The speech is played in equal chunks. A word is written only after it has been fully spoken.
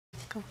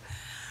Cool.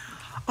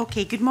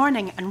 Okay, good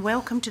morning and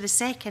welcome to the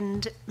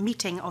second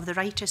meeting of the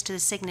Writers to the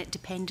Signet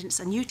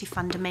Dependants Annuity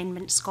Fund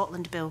Amendment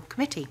Scotland Bill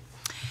Committee.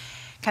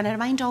 Can I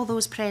remind all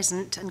those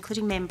present,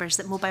 including members,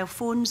 that mobile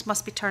phones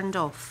must be turned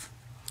off.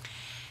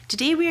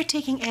 Today we are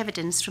taking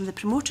evidence from the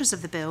promoters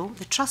of the bill,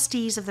 the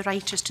trustees of the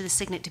Writers to the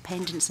Signet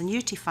Dependants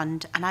Annuity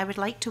Fund, and I would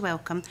like to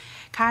welcome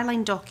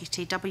Caroline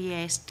Docherty,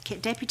 WS,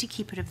 Deputy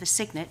Keeper of the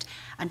Signet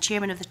and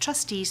Chairman of the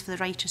Trustees for the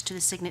Writers to the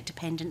Signet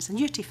Dependants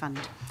Annuity Fund.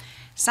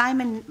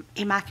 Simon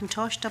A.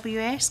 Mackintosh,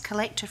 WS,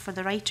 Collector for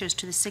the Writers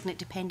to the Signet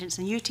Dependants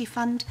Annuity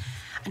Fund,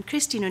 and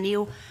Christine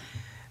O'Neill,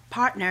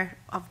 Partner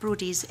of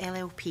Brodies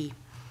LLP.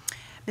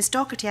 Ms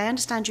Docherty, I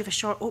understand you have a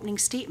short opening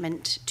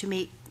statement to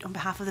make on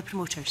behalf of the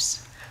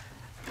promoters.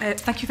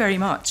 Thank you very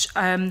much,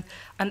 and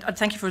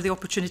thank you for the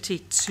opportunity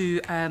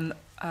to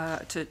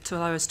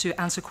allow us to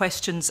answer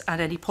questions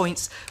and any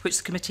points which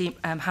the committee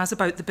has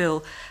about the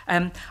bill.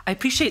 I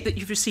appreciate that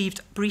you've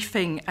received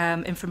briefing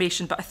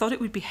information, but I thought it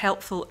would be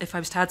helpful if I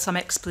was to add some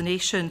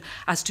explanation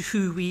as to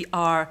who we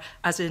are,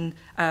 as in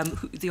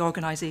the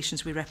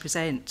organisations we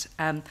represent.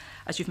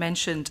 As you've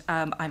mentioned,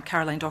 I'm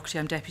Caroline Docherty,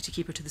 I'm Deputy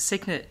Keeper to the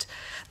Signet.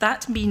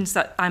 That means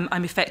that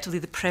I'm effectively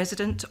the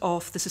president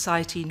of the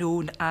society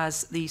known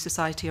as the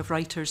Society of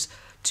Writers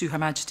to Her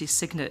Majesty's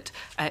Signet,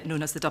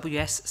 known as the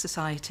WS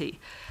Society.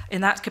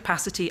 In that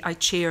capacity, I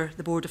chair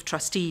the Board of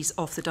Trustees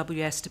of the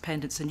WS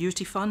Dependants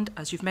Annuity Fund,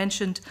 as you've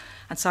mentioned,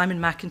 and Simon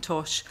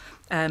Mackintosh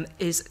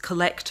is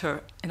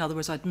collector, in other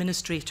words,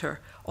 administrator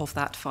of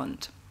that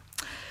fund.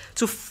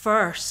 So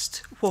first,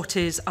 what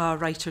is a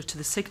writer to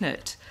the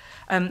Signet?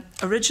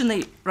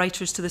 Originally,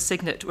 writers to the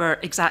Signet were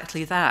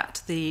exactly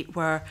that. They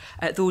were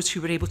those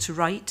who were able to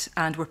write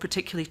and were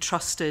particularly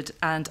trusted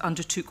and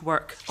undertook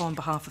work on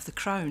behalf of the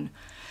Crown.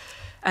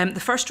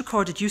 The first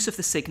recorded use of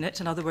the signet,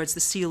 in other words,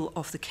 the seal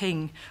of the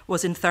king,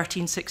 was in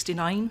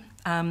 1369.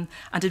 And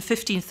in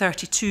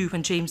 1532,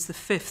 when James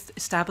V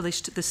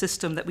established the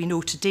system that we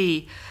know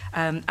today,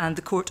 and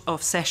the Court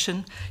of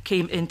Session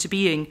came into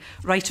being,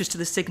 writers to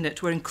the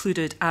signet were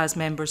included as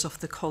members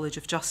of the College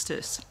of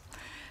Justice.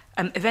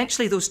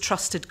 Eventually, those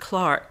trusted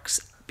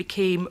clerks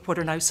became what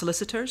are now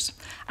solicitors,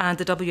 and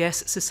the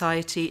WS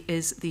Society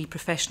is the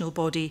professional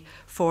body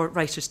for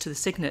writers to the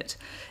signet.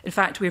 In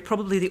fact, we are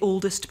probably the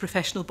oldest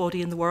professional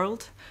body in the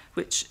world,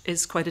 which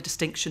is quite a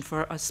distinction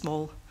for a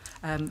small,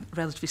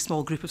 relatively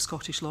small group of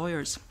Scottish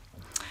lawyers.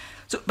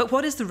 But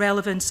what is the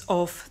relevance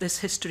of this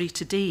history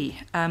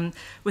today?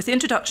 With the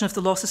introduction of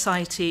the Law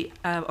Society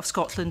of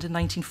Scotland in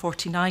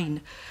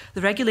 1949,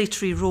 the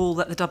regulatory role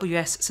that the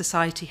WS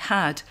Society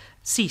had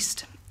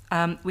ceased.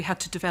 We had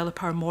to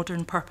develop our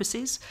modern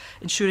purposes,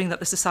 ensuring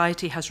that the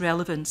society has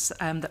relevance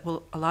that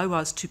will allow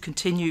us to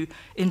continue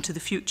into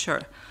the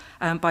future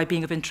by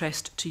being of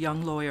interest to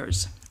young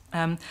lawyers.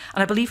 And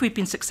I believe we've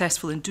been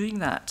successful in doing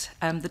that.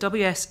 The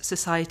WS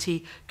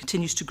Society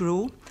continues to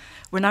grow.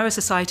 We're now a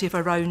society of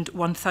around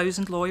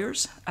 1,000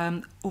 lawyers.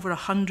 Over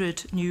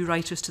 100 new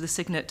writers to the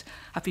Signet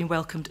have been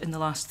welcomed in the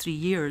last 3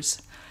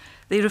 years.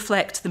 They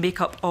reflect the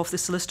makeup of the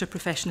solicitor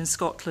profession in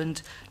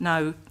Scotland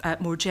now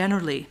more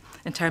generally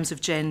in terms of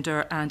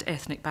gender and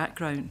ethnic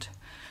background.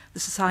 The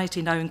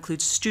society now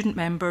includes student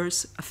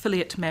members,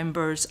 affiliate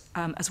members,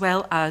 as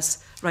well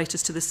as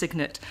writers to the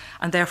Signet,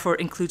 and therefore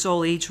includes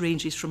all age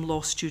ranges from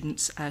law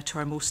students to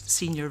our most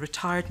senior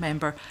retired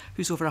member,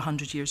 who's over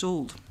 100 years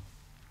old.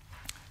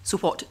 So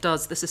what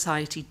does the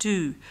society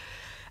do?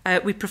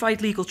 We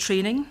provide legal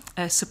training,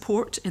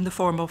 support in the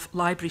form of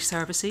library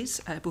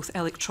services, both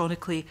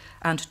electronically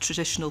and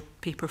traditional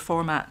paper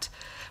format.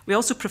 We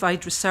also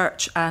provide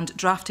research and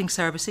drafting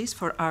services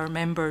for our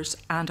members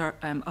and our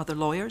other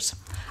lawyers,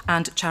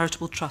 and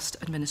charitable trust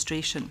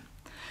administration.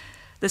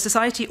 The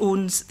Society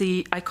owns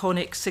the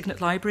iconic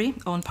Signet Library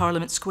on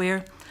Parliament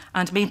Square,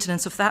 and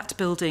maintenance of that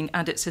building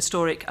and its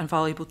historic and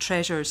valuable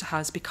treasures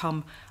has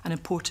become an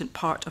important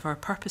part of our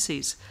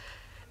purposes.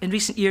 In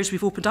recent years,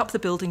 we've opened up the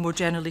building more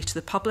generally to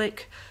the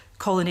public.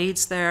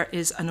 Colonnades there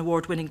is an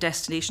award-winning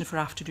destination for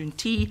afternoon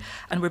tea,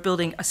 and we're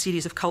building a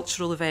series of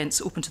cultural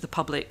events open to the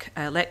public,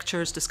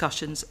 lectures,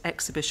 discussions,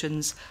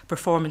 exhibitions,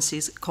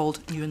 performances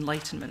called New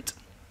Enlightenment.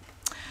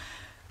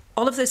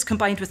 All of this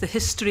combined with the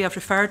history I've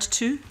referred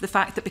to, the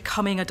fact that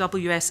becoming a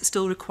WS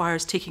still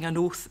requires taking an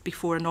oath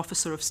before an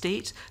officer of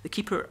state, the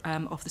Keeper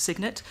of the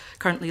Signet,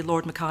 currently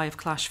Lord Mackay of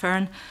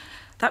Clashfern,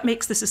 that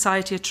makes the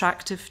society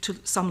attractive to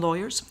some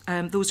lawyers,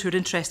 those who are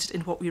interested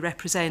in what we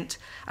represent,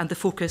 and the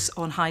focus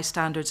on high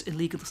standards in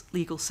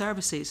legal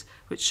services,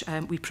 which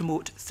we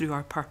promote through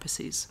our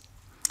purposes.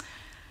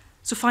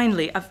 So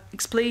finally, I've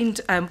explained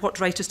what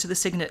Writers to the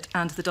Signet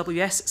and the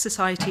WS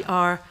Society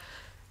are.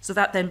 So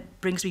that then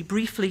brings me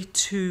briefly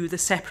to the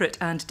separate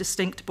and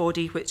distinct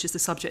body which is the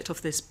subject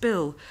of this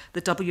bill,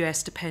 the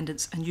WS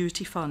Dependants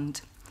Annuity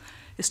Fund.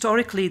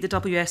 Historically, the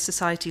WS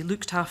Society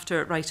looked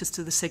after writers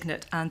to the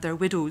Signet and their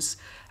widows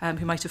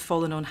who might have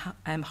fallen on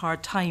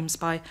hard times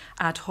by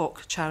ad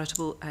hoc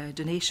charitable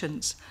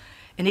donations.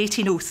 In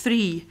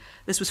 1803,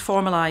 this was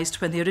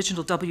formalised when the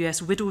original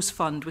WS Widows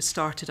Fund was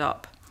started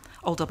up.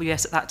 All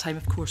WS at that time,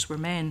 of course, were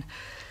men.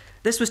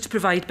 This was to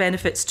provide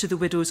benefits to the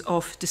widows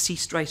of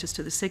deceased writers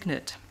to the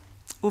Signet.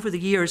 Over the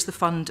years, the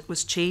fund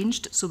was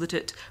changed so that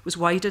it was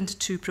widened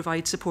to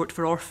provide support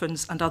for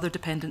orphans and other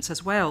dependents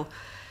as well,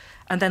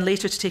 and then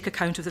later to take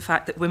account of the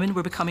fact that women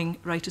were becoming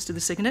writers to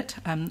the Signet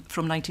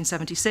from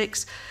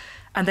 1976,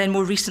 and then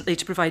more recently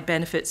to provide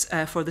benefits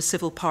for the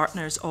civil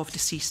partners of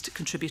deceased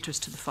contributors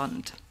to the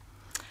fund.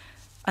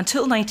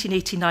 Until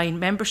 1989,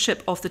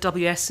 membership of the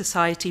WS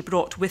Society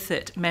brought with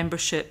it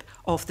membership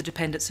of the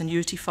Dependants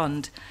Annuity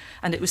Fund,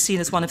 and it was seen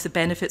as one of the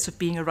benefits of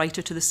being a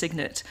writer to the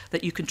Signet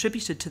that you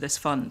contributed to this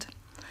fund.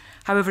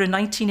 However, in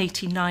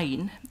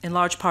 1989, in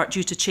large part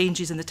due to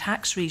changes in the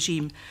tax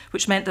regime,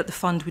 which meant that the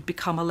fund would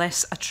become a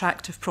less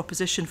attractive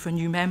proposition for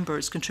new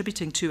members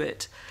contributing to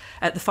it,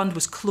 the fund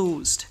was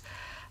closed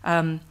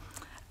to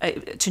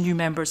new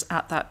members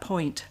at that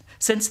point.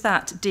 Since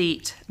that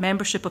date,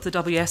 membership of the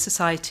WS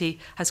Society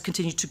has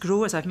continued to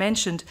grow, as I've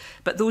mentioned,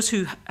 but those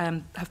who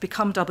have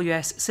become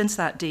WS since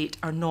that date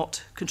are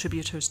not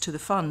contributors to the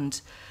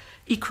fund.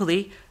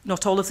 Equally,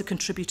 not all of the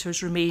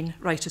contributors remain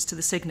writers to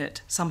the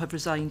Signet. Some have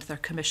resigned their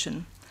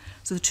commission.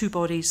 So the two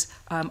bodies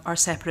are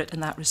separate in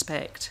that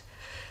respect.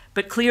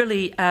 But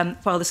clearly,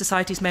 while the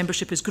Society's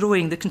membership is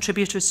growing, the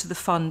contributors to the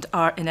fund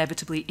are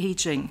inevitably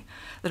ageing.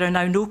 There are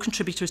now no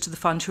contributors to the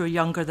fund who are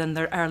younger than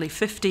their early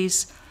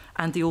 50s,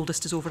 and the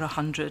oldest is over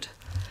 100.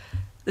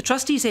 The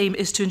Trustees' aim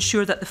is to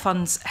ensure that the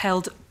funds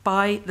held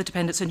by the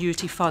Dependants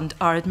Annuity Fund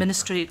are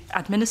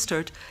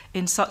administered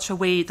in such a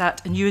way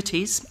that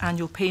annuities,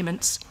 annual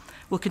payments,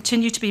 will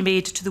continue to be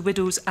made to the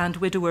widows and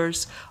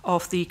widowers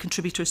of the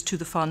contributors to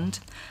the fund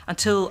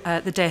until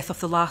the death of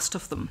the last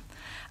of them.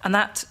 And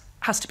that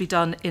has to be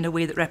done in a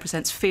way that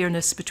represents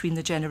fairness between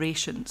the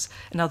generations.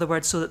 In other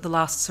words, so that the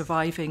last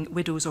surviving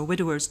widows or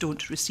widowers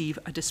don't receive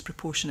a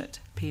disproportionate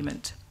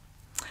payment.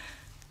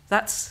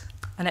 That's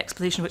an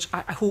explanation which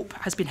I hope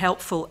has been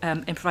helpful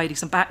in providing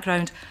some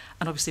background,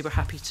 and obviously we're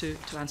happy to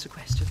answer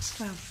questions.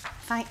 Well,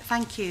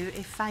 thank you.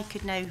 If I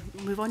could now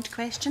move on to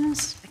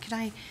questions,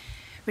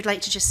 would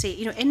like to just say,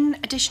 in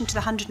addition to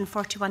the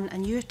 141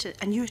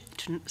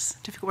 annuitants,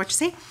 difficult word to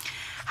say,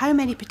 how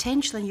many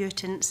potential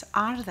annuitants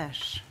are there?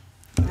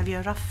 Have you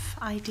a rough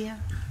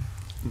idea?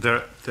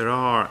 There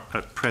are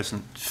at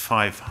present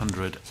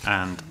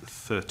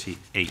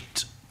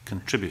 538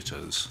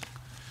 contributors.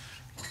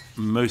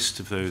 Most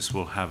of those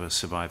will have a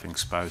surviving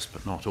spouse,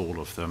 but not all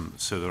of them.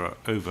 So there are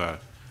over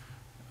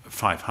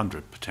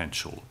 500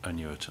 potential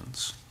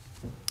annuitants.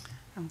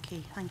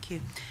 Okay, thank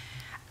you.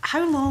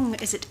 How long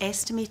is it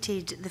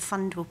estimated the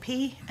fund will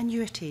pay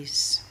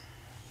annuities?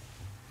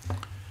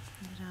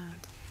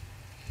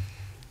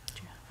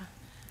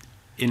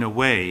 In a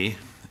way,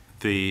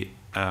 the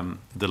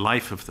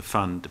life of the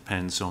fund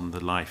depends on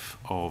the life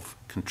of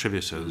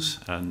contributors,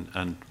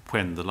 and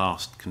when the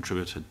last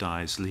contributor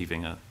dies,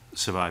 leaving a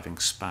surviving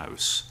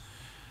spouse.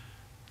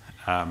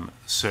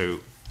 So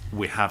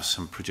we have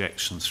some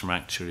projections from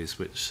actuaries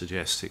which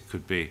suggest it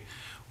could be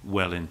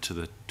well into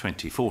the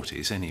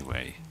 2040s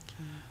anyway.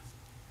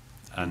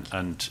 Okay.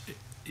 And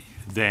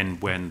then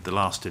when the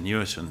last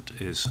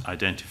annuitant is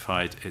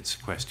identified, it's a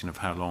question of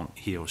how long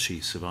he or she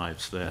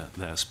survives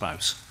their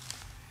spouse.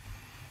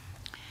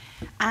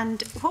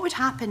 And what would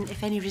happen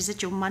if any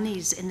residual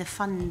monies in the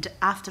fund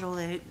after all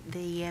the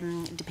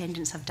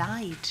dependents have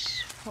died?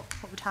 What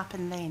would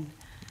happen then?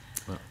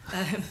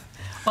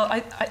 Well,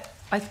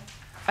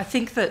 I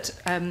think that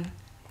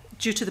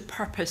due to the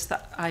purpose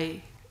that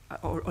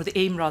or the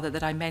aim rather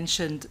that I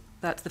mentioned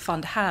that the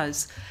fund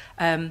has,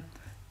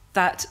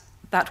 that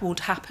won't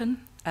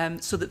happen.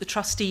 So that the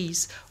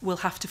trustees will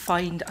have to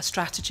find a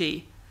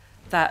strategy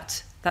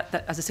that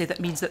as I say, that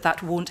means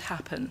that won't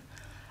happen.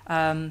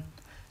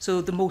 So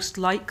the most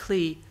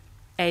likely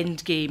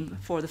end game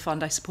for the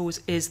fund, I suppose,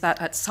 is that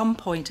at some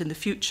point in the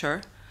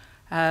future,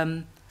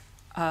 a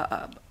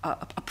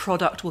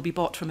product will be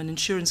bought from an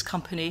insurance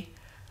company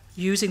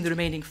using the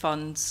remaining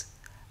funds.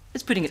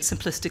 It's putting it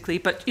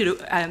simplistically, but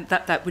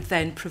that would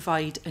then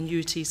provide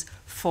annuities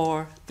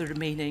for the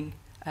remaining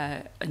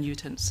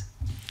annuitants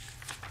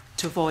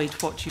to avoid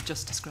what you've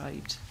just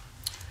described.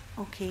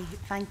 Okay,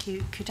 thank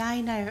you. Could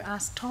I now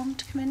ask Tom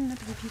to come in and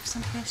review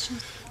some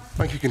questions?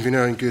 Thank you,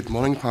 Convener, and good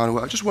morning, panel.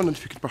 I just wondered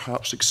if you could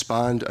perhaps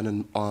expand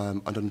and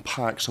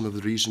unpack some of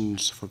the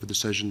reasons for the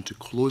decision to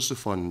close the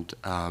fund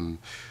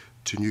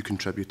to new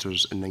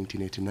contributors in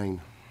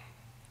 1989.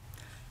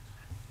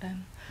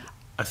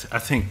 I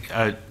think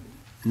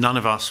none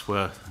of us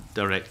were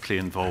directly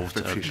involved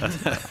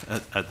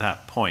at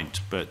that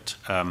point, but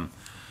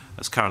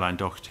as Caroline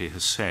Docherty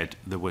has said,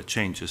 there were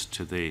changes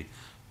to the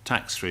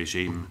tax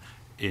regime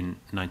in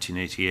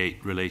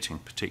 1988 relating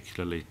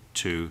particularly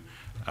to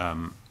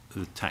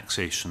the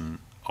taxation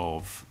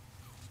of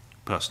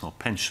personal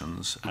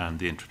pensions and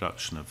the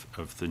introduction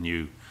of the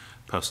new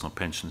personal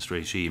pensions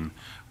regime,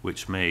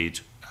 which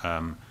made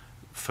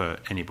for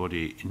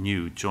anybody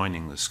new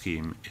joining the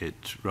scheme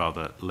it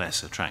rather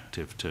less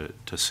attractive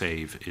to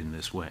save in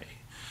this way.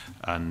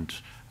 And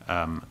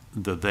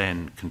the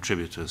then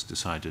contributors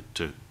decided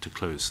to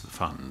close the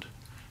fund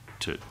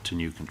to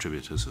new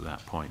contributors at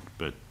that point.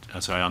 But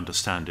as I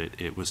understand it,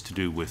 it was to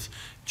do with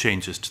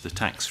changes to the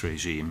tax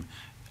regime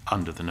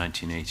under the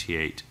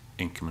 1988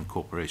 Income and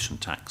Corporation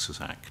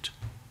Taxes Act.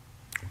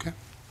 Okay.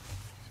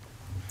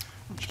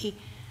 Okay.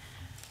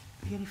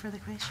 Have you any further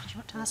questions you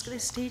want to ask at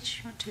this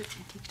stage? You want to,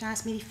 you can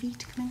ask Mary Fee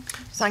to come in,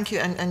 please? Thank you,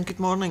 and good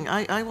morning.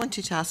 I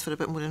wanted to ask for a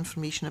bit more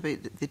information about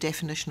the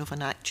definition of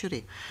an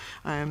actuary,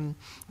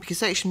 because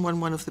Section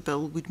 1.1 of the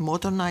bill would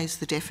modernise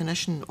the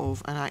definition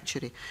of an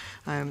actuary.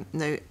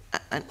 Now,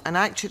 an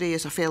actuary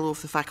is a fellow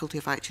of the Faculty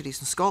of Actuaries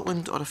in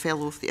Scotland or a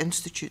fellow of the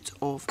Institute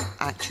of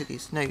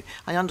Actuaries. Now,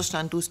 I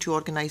understand those two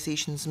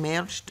organisations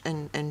merged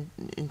in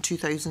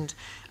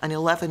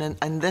 2011,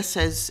 and this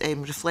is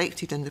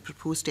reflected in the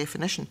proposed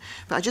definition.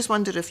 But I just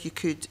wonder if you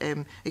could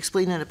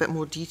explain in a bit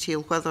more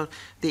detail whether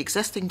the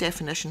existing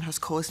definition has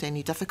caused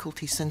any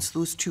difficulties since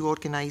those two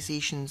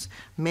organisations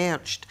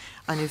merged,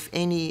 and if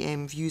any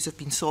views have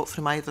been sought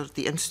from either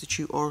the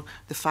Institute or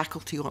the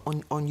faculty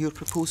on your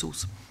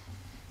proposals.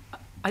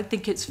 I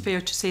think it's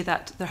fair to say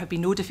that there have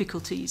been no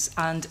difficulties,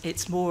 and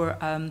it's more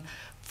on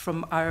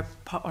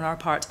our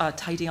part a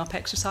tidying up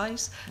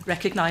exercise,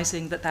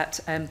 recognising that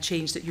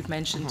change that you've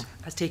mentioned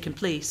has taken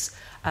place.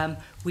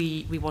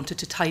 We wanted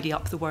to tidy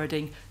up the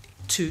wording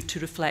to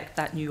reflect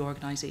that new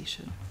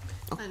organisation,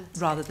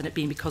 rather than it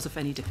being because of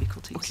any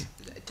difficulties. Okay.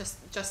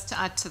 Just to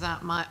add to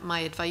that, my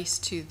advice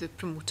to the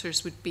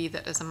promoters would be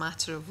that as a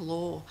matter of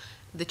law,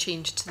 the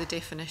change to the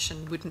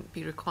definition wouldn't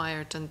be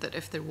required, and that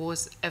if there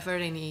was ever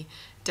any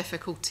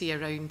difficulty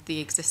around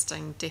the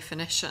existing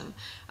definition,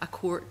 a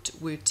court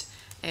would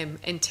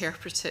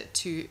interpret it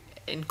to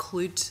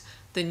include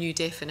the new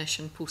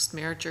definition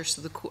post-merger,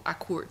 so a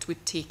court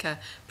would take a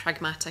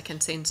pragmatic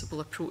and sensible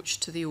approach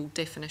to the old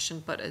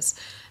definition. But as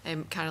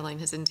Caroline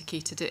has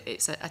indicated,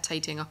 it's a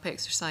tidying up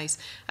exercise.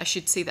 I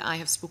should say that I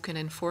have spoken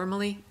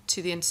informally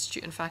to the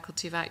Institute and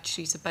Faculty of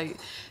Actuaries about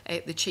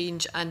the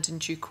change, and in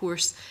due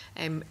course,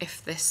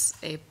 if this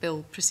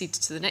bill proceeds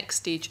to the next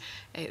stage,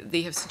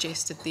 they have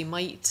suggested they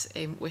might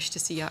wish to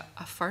see a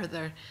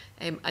further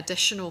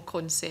additional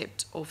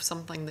concept of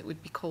something that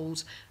would be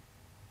called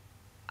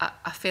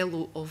a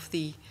fellow of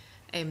the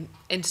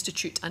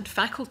Institute and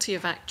Faculty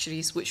of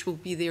Actuaries, which will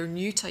be their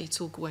new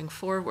title going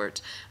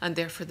forward, and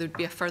therefore there would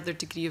be a further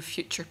degree of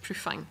future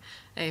proofing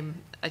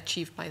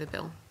achieved by the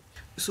bill.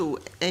 So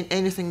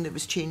anything that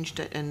was changed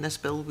in this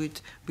bill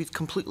would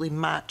completely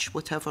match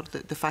whatever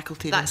the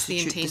faculty and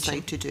institute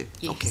decide to do?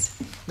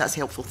 Yes. Okay, that's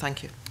helpful,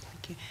 thank you.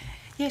 Thank you.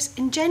 Yes,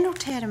 in general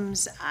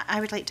terms, I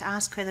would like to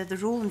ask whether the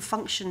role and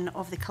function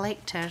of the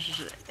collector,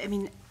 I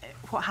mean,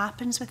 what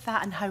happens with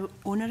that and how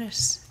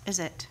onerous is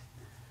it?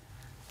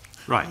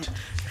 Right.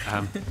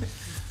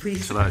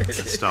 Please shall I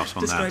start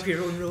on describe that?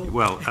 your own role.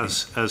 Well,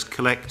 as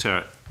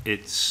collector,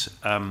 it's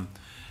as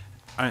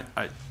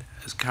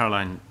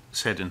Caroline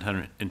said in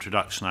her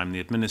introduction, I'm the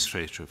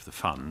administrator of the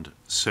fund,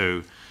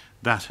 so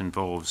that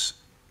involves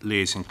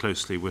liaising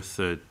closely with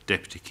the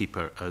deputy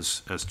keeper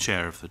as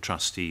chair of the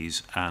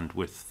trustees and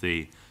with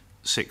the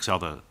 6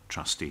 other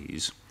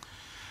trustees.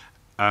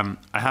 I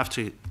have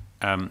to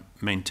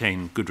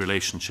maintain good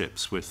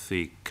relationships with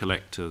the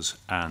collectors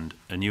and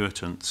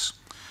annuitants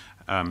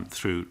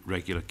through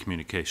regular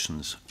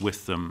communications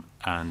with them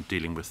and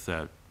dealing with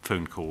their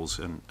phone calls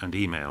and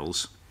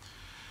emails.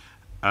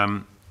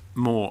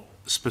 More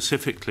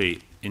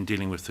specifically, in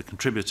dealing with the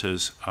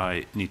contributors,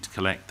 I need to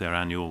collect their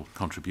annual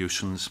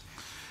contributions.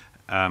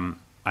 I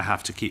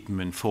have to keep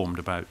them informed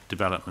about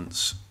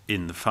developments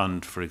in the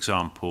fund, for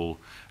example,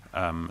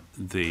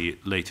 the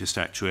latest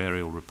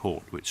actuarial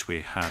report, which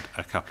we had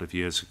a couple of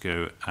years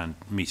ago, and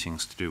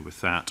meetings to do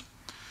with that.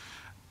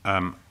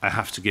 I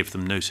have to give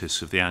them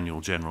notice of the annual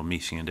general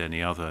meeting and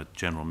any other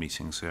general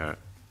meetings they're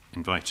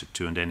invited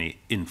to, and any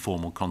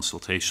informal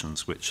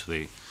consultations which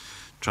the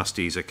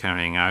trustees are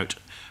carrying out.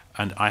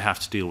 And I have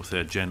to deal with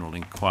their general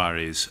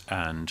inquiries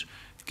and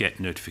get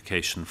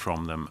notification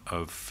from them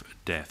of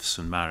deaths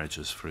and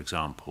marriages, for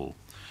example.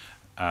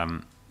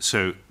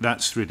 So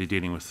that's really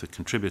dealing with the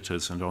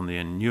contributors. And on the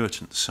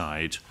annuitant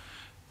side,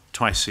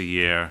 twice a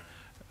year,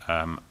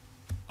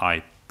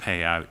 I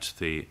pay out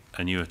the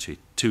annuity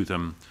to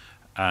them,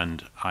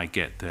 and I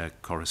get their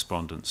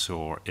correspondence,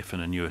 or if an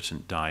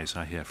annuitant dies,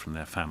 I hear from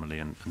their family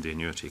and the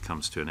annuity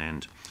comes to an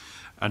end.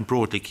 And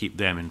broadly keep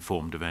them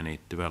informed of any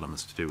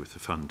developments to do with the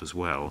fund as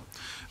well.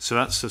 So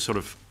that's the sort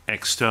of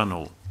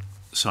external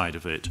side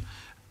of it.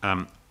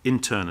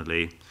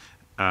 Internally,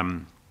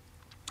 I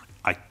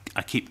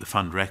keep the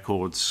fund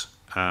records.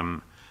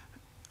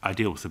 I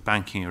deal with the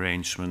banking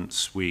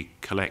arrangements. We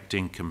collect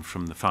income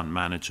from the fund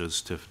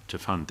managers to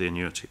fund the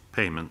annuity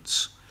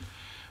payments.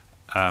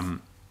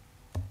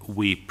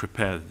 We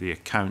prepare the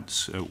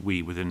accounts.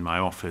 We, within my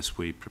office,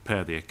 we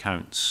prepare the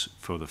accounts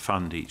for the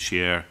fund each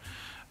year,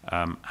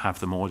 have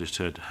them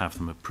audited, have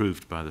them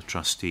approved by the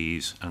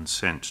trustees and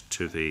sent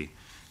to the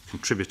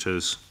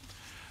contributors.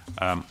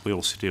 We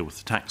also deal with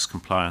the tax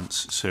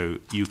compliance, so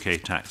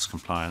UK tax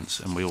compliance,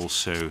 and we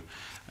also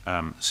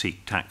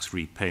seek tax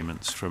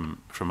repayments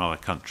from other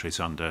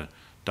countries under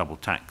double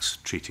tax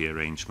treaty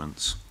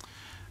arrangements.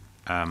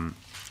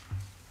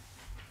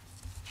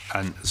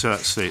 And so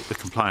that's the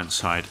compliance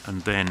side.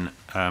 And then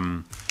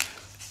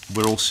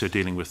we're also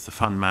dealing with the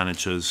fund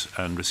managers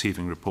and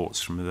receiving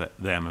reports from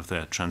them of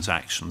their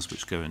transactions,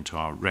 which go into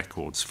our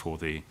records for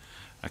the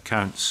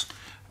accounts.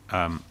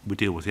 We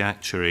deal with the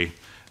actuary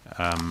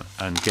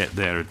and get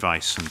their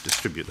advice and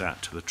distribute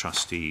that to the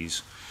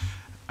trustees.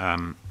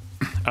 And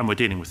we're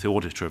dealing with the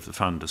auditor of the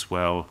fund as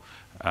well,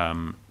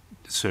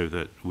 so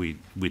that we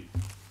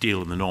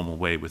deal in the normal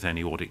way with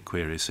any audit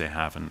queries they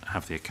have and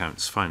have the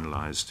accounts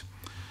finalised.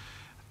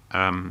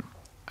 And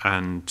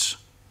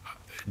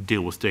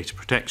deal with Data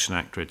Protection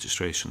Act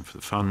registration for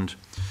the fund,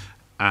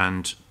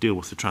 and deal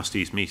with the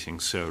trustees'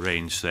 meetings, so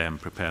arrange them,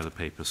 prepare the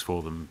papers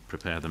for them,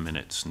 prepare the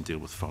minutes, and deal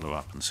with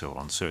follow-up and so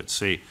on. So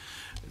it's a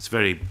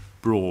very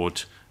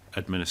broad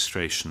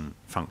administration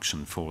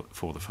function for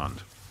the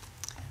fund.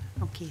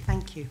 Okay,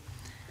 thank you.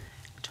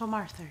 Tom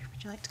Arthur,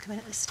 would you like to come in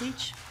at this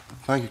stage?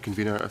 Thank you,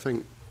 Convener. I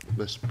think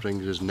this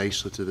brings us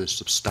nicely to the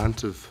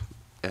substantive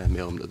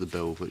element of the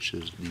bill, which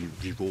is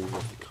the role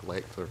of the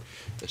collector,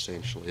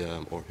 essentially,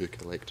 or who a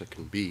collector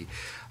can be.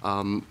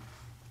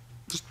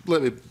 Just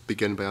let me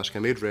begin by asking,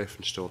 I made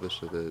reference to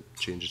obviously the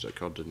changes that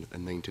occurred in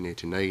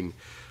 1989.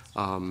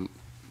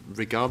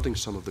 Regarding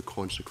some of the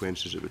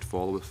consequences that would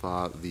follow with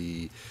that,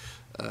 the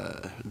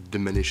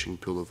diminishing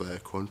pool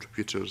of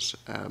contributors,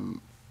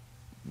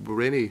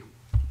 were any,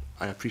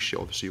 I appreciate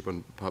obviously you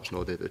were perhaps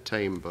not there at the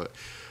time, but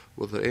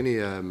were there any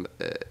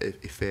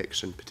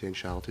effects and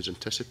potentialities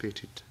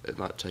anticipated at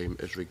that time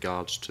as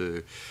regards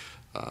to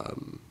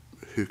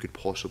who could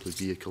possibly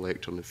be a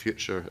collector in the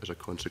future as a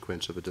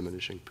consequence of a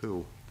diminishing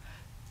pool?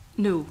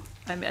 No,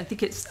 I mean, I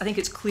think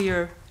it's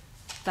clear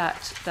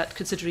that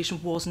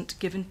consideration wasn't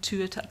given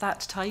to it at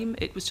that time.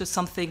 It was just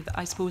something that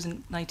I suppose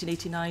in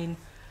 1989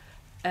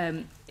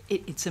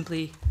 it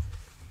simply,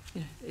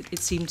 you know, it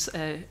seemed,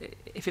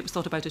 if it was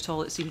thought about at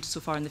all, it seemed so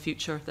far in the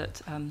future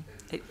that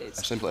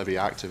it's simply a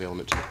reactive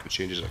element to the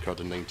changes that occurred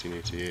in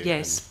 1988.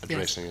 Yes, and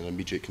addressing an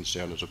immediate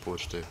concern as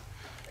opposed to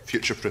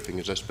future-proofing,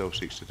 as this bill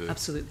seeks to do.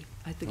 Absolutely,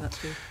 I think that's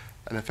fair.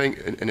 And I think,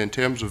 in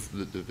terms of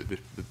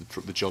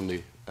the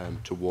journey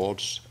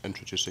towards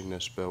introducing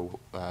this bill,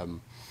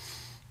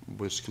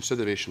 was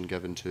consideration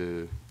given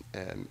to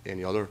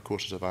any other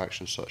courses of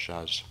action, such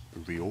as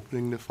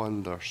reopening the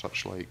fund or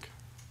such like?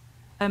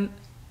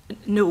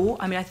 No,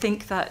 I mean, I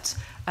think that...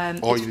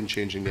 or even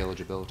changing the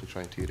eligibility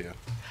criteria?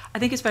 I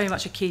think it's very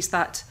much a case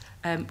that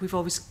we've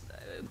always,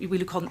 we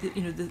look on,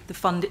 you know, the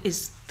fund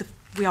is,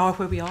 we are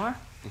where we are,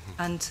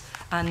 and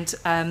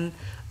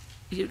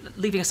you know,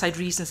 leaving aside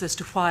reasons as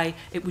to why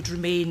it would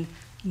remain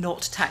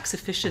not tax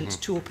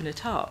efficient to open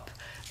it up,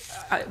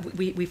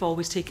 we've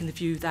always taken the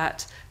view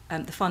that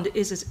the fund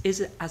is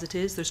as it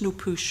is. There's no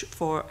push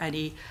for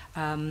any,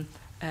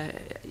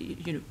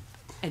 you know,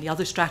 any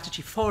other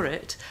strategy for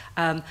it,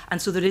 and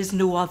so there is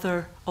no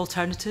other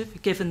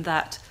alternative, given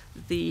that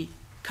the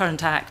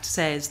current Act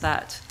says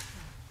that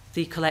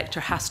the collector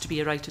has to be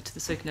a writer to the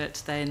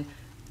Signet. Then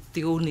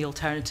the only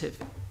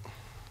alternative,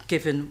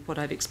 given what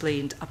I've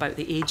explained about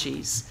the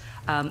ages,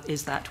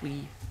 is that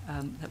we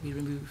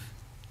remove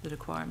the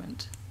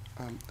requirement.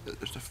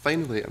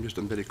 Finally,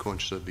 I'm very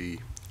conscious of your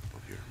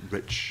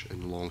rich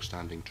and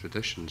long-standing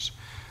traditions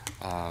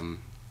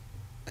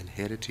and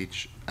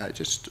heritage.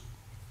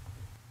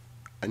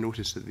 I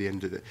noticed at the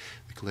end of it,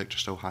 the collector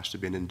still has to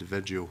be an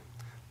individual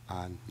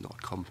and not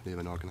a company of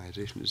an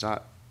organisation.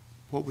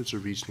 What was the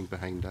reasoning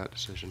behind that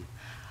decision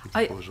and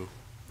proposal?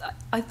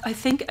 I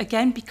think,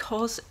 again,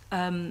 because,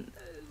 and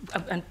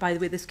by the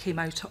way, this came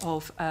out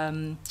of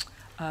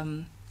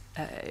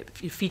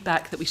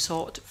feedback that we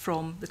sought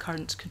from the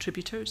current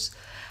contributors,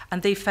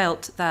 and they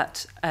felt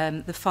that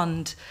the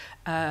fund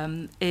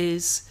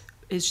is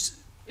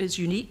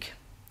unique,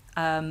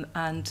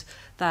 and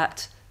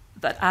that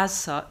as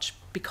such,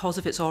 because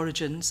of its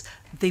origins,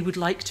 they would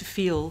like to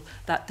feel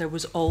that there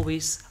was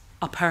always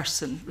a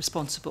person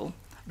responsible,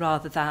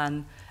 rather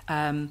than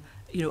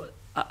you know,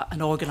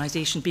 an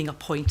organisation being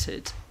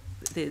appointed.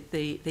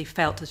 They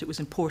felt that it was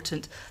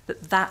important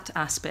that that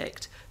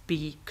aspect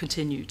be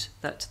continued,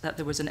 that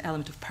there was an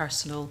element of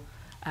personal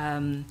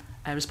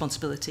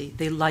responsibility.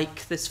 They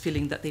like this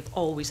feeling that they've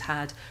always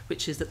had,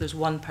 which is that there's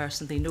one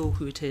person, they know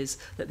who it is,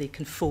 that they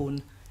can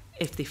phone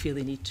if they feel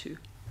they need to.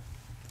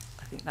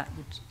 I think that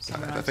would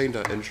summarise. I find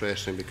that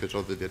interesting because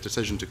of the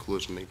decision to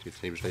close in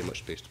 1989 was very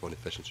much based upon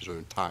efficiencies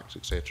around tax,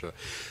 etc.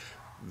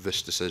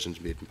 This decision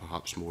is made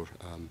perhaps more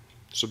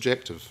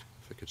subjective,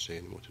 if I could say,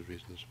 in motive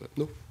reasons. But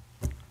no,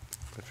 I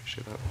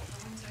appreciate that.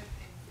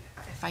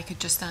 If I could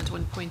just add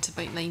one point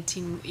about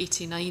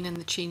 1989 and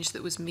the change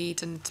that was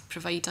made and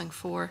providing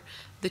for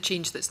the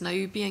change that's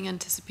now being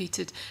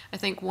anticipated. I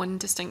think one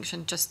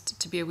distinction just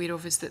to be aware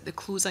of is that the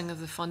closing of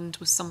the fund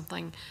was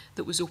something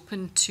that was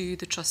open to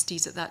the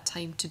trustees at that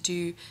time to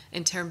do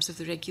in terms of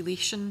the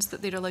regulations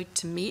that they're allowed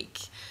to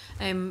make.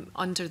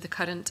 under the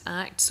current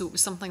Act, so it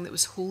was something that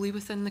was wholly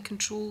within the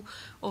control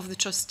of the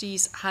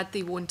trustees. Had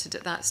they wanted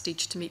at that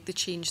stage to make the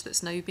change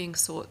that's now being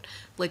sought,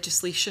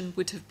 legislation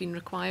would have been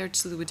required,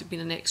 so there would have been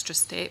an extra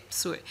step.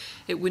 So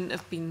it wouldn't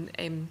have been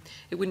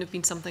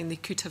something they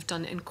could have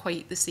done in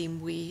quite the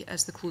same way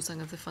as the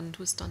closing of the fund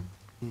was done.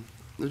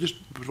 Just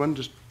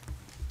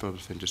further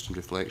thing, just in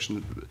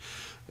reflection,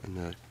 and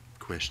a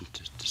question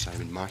to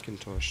Simon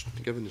Mackintosh.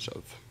 Given the sort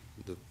of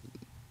I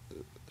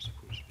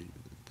suppose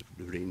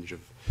the range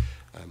of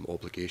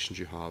obligations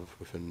you have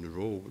within the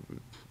role,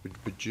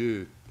 would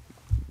you,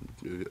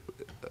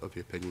 of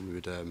your opinion,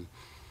 would a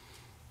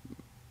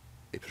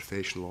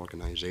professional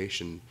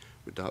organisation,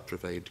 would that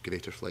provide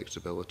greater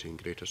flexibility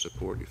and greater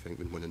support, you think,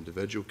 than one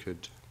individual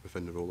could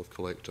within the role of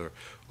collector?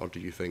 Or do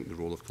you think the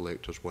role of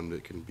collector is one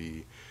that can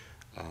be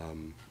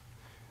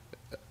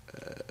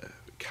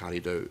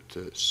carried out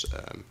that's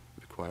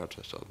required at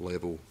a sort of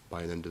level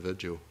by an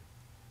individual?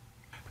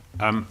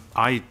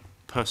 I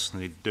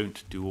personally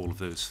don't do all of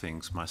those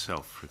things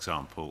myself. For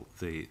example,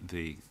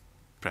 the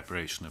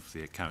preparation of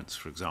the accounts,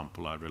 for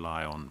example, I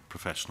rely on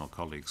professional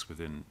colleagues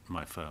within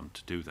my firm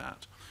to do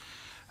that.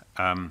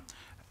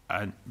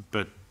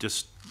 But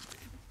just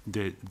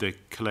the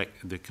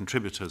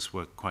contributors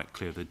were quite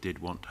clear they did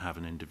want to have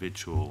an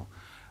individual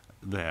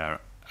there,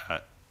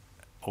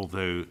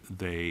 although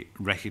they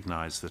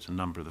recognised that a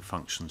number of the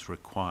functions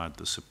required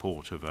the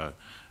support of a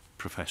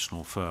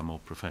professional firm or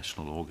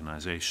professional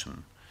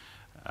organisation.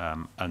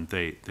 And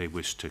they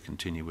wished to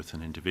continue with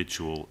an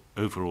individual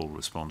overall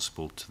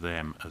responsible to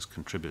them as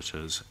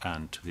contributors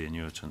and to the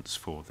annuitants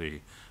for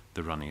the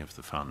running of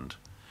the fund.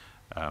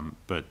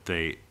 But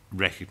they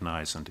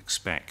recognise and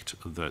expect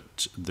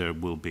that there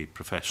will be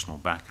professional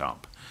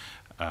backup.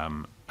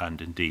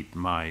 And indeed,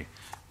 my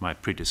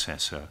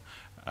predecessor,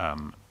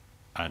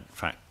 in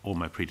fact, all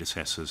my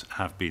predecessors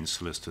have been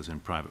solicitors in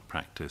private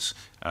practice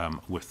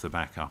with the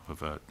backup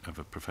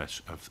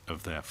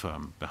of their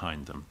firm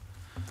behind them.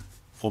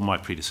 All my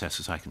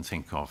predecessors I can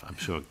think of, I'm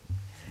sure.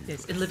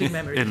 Yes, in living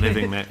memory. in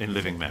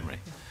living memory.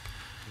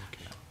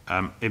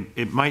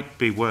 It might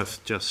be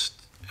worth just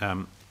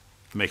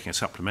making a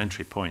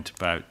supplementary point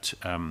about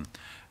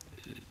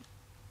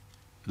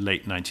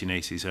late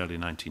 1980s, early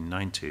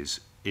 1990s.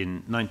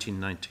 In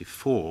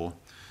 1994,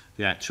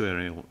 the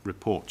actuarial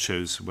report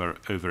shows there were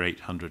over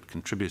 800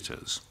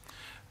 contributors.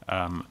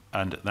 And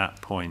at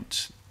that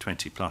point,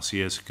 20 plus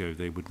years ago,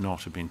 they would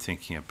not have been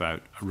thinking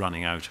about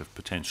running out of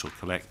potential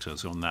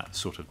collectors on that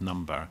sort of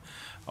number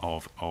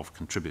of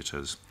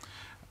contributors.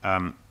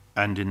 And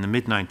in the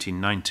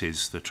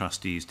mid-1990s, the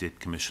trustees did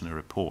commission a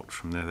report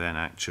from their then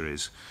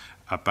actuaries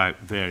about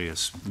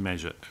various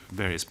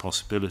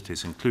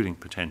possibilities, including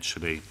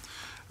potentially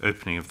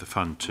reopening of the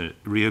fund to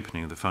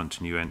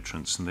new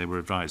entrants, and they were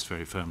advised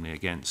very firmly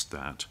against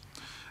that.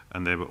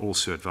 And they were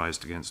also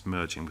advised against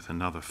merging with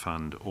another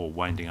fund or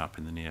winding up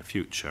in the near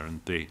future.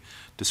 And the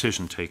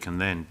decision taken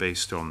then,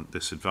 based on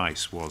this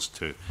advice, was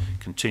to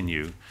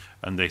continue.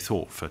 And they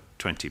thought for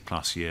 20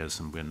 plus years,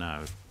 and we're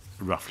now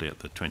roughly at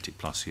the 20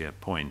 plus year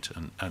point.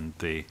 And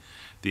the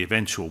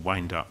eventual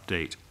wind-up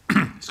date,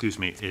 excuse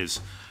me, is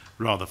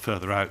rather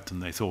further out than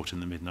they thought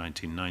in the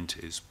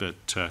mid-1990s.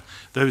 But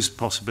those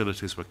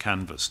possibilities were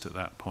canvassed at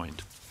that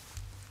point.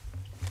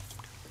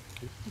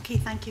 Okay,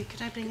 thank you.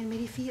 Could I bring in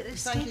Mary Fee at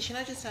this Thank you. stage? Can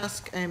I just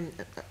ask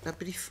a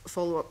brief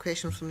follow-up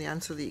question from the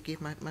answer that you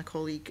gave my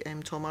colleague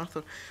Tom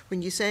Arthur?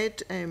 When you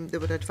said they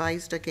were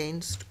advised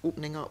against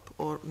opening up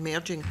or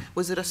merging,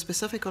 was there a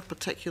specific or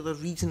particular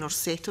reason or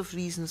set of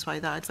reasons why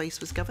that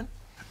advice was given?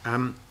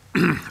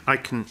 I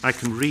can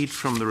read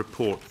from the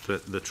report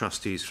that the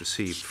trustees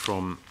received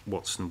from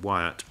Watson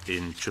Wyatt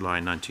in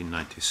July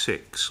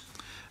 1996.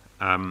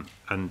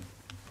 And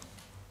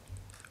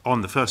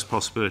on the first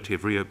possibility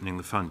of reopening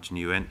the fund to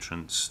new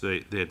entrants,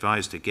 they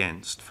advised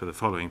against for the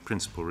following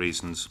principal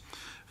reasons.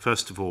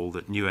 First of all,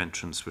 that new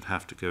entrants would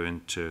have to go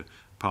into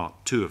part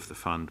 2 of the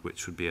fund,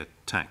 which would be a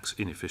tax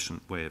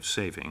inefficient way of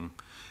saving,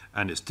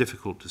 and it's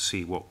difficult to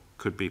see what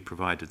could be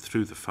provided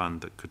through the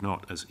fund that could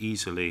not as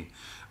easily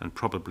and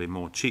probably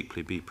more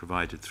cheaply be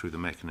provided through the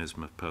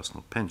mechanism of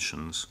personal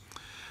pensions.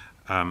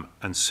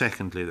 And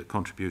secondly, that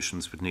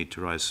contributions would need to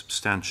rise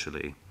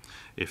substantially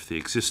if the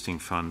existing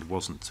fund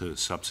wasn't to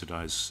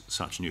subsidise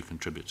such new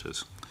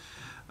contributors.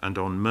 And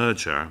on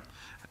merger,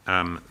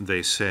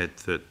 they said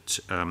that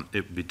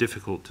it would be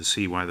difficult to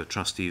see why the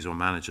trustees or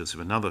managers of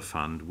another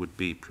fund would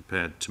be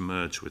prepared to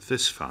merge with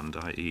this fund,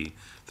 i.e.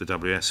 the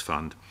WS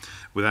fund,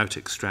 without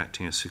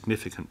extracting a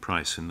significant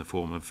price in the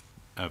form of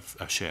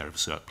a share of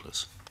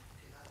surplus.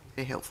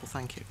 Very helpful,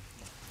 thank you.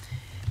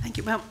 Thank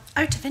you. Well,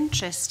 out of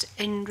interest,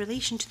 in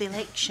relation to the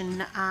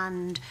election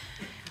and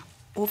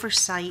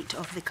oversight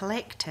of the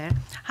collector,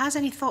 has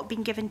any thought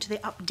been given to the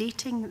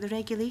updating the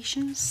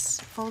regulations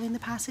following the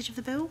passage of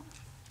the bill?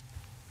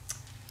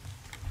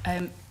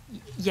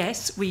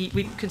 Yes, we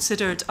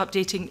considered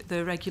updating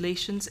the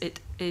regulations. It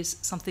is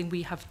something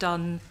we have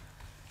done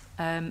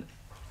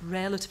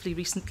relatively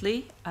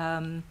recently,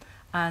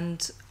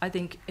 and I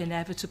think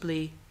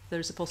inevitably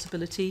there's a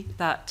possibility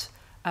that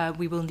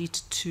we will need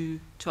to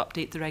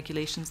update the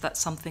regulations. That's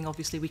something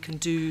obviously we can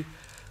do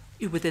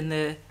within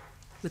the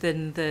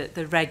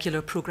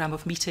regular programme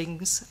of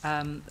meetings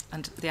and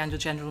the annual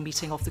general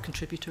meeting of the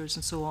contributors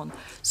and so on.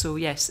 So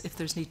yes, if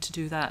there's need to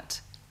do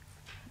that,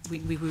 we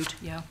would,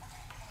 yeah.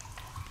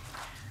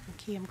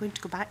 Okay, I'm going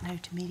to go back now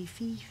to Mary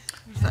Fee.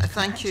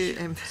 Thank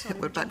you.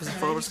 We're backwards and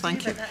forwards.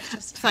 Thank you.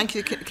 Thank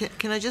you.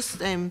 Can I just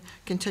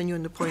continue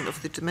on the point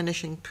of the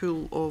diminishing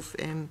pool of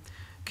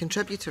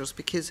contributors?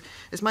 Because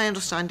it's my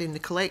understanding the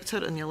collector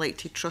and the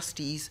elected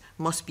trustees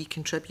must be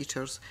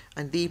contributors,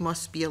 and they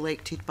must be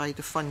elected by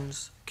the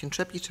fund's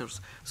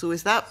contributors. So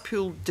as that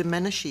pool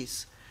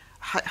diminishes,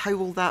 how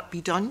will that be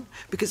done?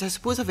 Because I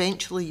suppose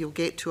eventually you'll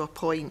get to a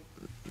point,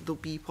 there'll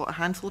be what, a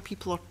handful of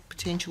people or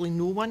potentially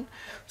no one.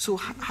 So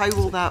how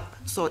will that,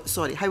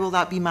 how will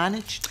that be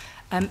managed?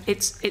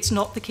 It's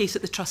not the case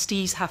that the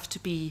trustees have to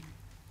be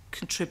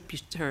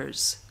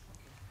contributors.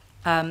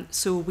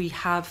 So we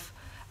have,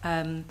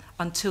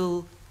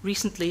 until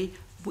recently,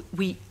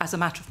 we, as a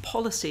matter of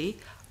policy,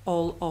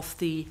 all of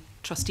the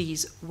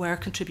trustees were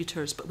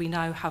contributors, but we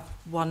now have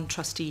one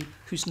trustee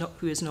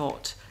who is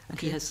not, and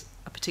he has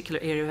a particular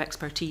area of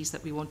expertise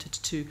that we wanted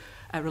to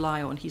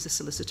rely on. He's a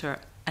solicitor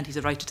and he's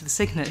a writer to the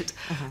Signet.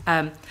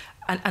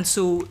 And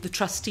so the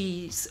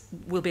trustees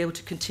will be able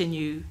to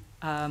continue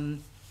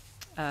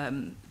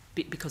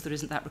because there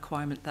isn't that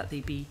requirement that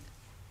they be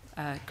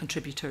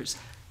contributors.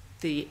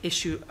 The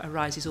issue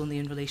arises only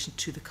in relation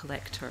to the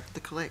collector.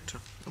 The collector,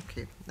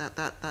 okay,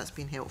 that's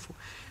been helpful.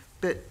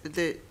 But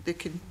the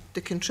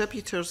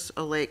contributors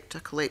elect a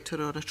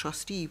collector or a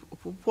trustee.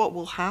 What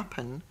will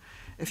happen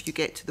if you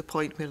get to the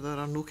point where there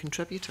are no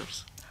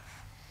contributors?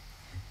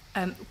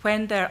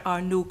 When there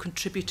are no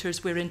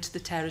contributors, we're into the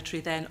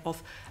territory then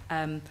of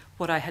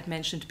what I had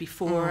mentioned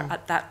before.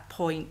 At that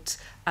point,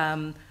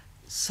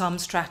 some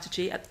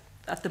strategy. At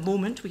the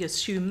moment, we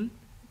assume,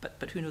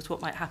 but who knows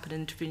what might happen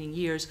in intervening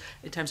years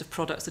in terms of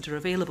products that are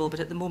available, but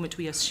at the moment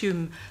we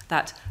assume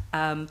that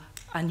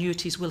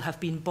annuities will have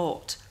been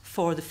bought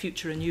for the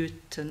future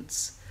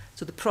annuitants.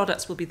 So the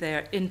products will be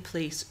there in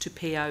place to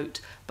pay out,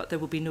 but there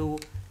will be no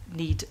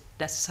need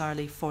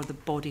necessarily for the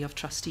body of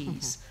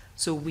trustees.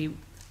 So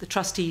the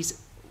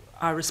trustees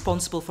are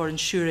responsible for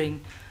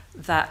ensuring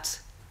that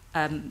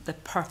the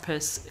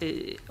purpose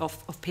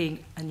of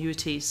paying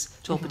annuities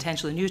to all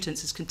potential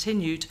annuitants is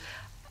continued.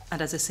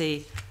 And as I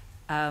say,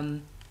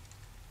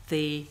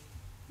 they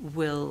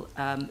will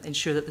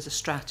ensure that there's a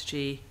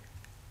strategy,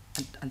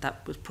 and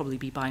that would probably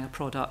be buying a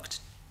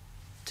product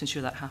to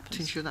ensure that happens.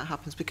 To ensure that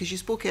happens, because you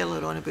spoke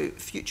earlier on about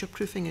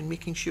future-proofing and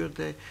making sure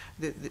the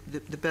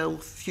bill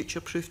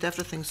future-proofed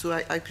everything. So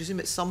I presume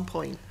at some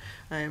point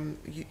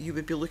you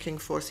would be looking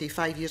for, say,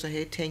 5 years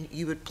ahead, 10.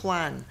 You would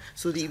plan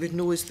so that you would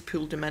know as the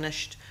pool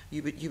diminished,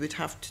 you would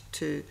have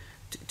to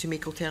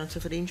make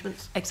alternative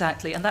arrangements.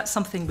 Exactly, and that's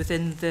something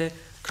within the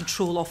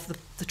control of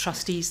the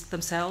trustees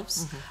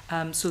themselves.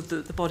 So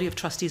the body of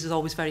trustees is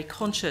always very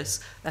conscious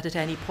that at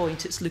any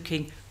point it's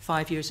looking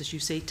 5 years, as you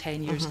say,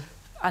 10 years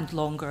and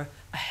longer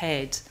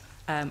ahead,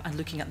 and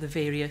looking at the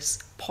various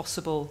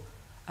possible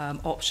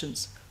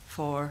options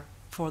for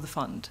the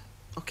fund.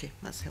 Okay,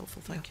 that's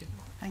helpful. Thank you.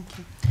 Thank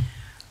you.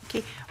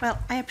 Okay, well,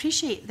 I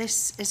appreciate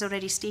this is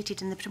already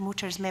stated in the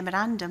promoter's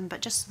memorandum, but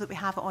just so that we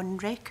have it on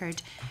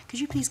record, could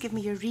you please give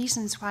me your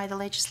reasons why the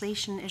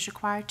legislation is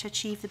required to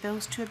achieve the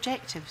bill's two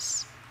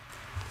objectives?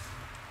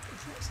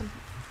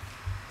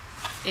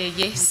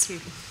 Yes.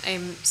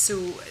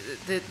 So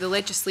the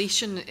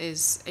legislation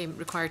is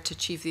required to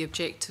achieve the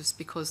objectives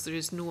because there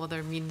is no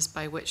other means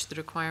by which the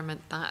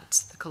requirement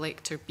that the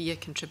collector be a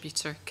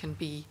contributor can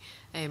be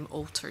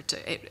altered.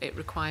 It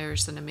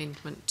requires an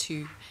amendment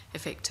to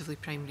effectively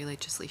primary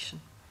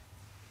legislation.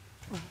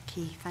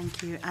 Okay,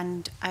 thank you.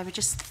 And I would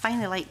just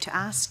finally like to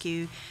ask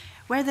you,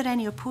 were there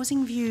any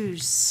opposing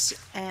views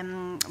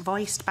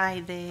voiced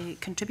by the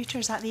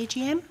contributors at the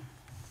AGM?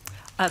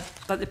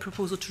 About the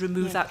proposal to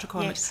remove that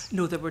requirement? Yes.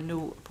 No, there were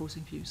no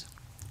opposing views.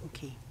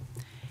 Okay,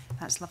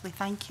 that's lovely.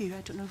 Thank you.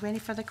 I don't know, any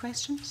further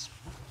questions?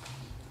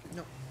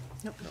 No.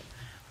 Nope. No.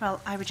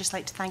 Well, I would just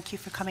like to thank you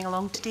for coming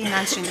along today and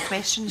answering the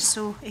questions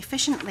so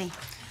efficiently.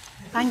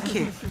 Thank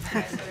you.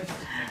 Thank you.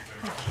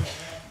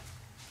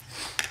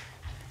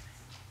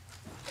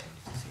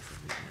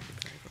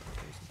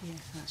 Yeah,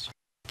 that's right.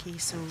 Okay,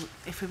 so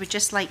if we would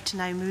just like to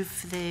now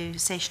move the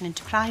session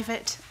into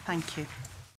private, thank you.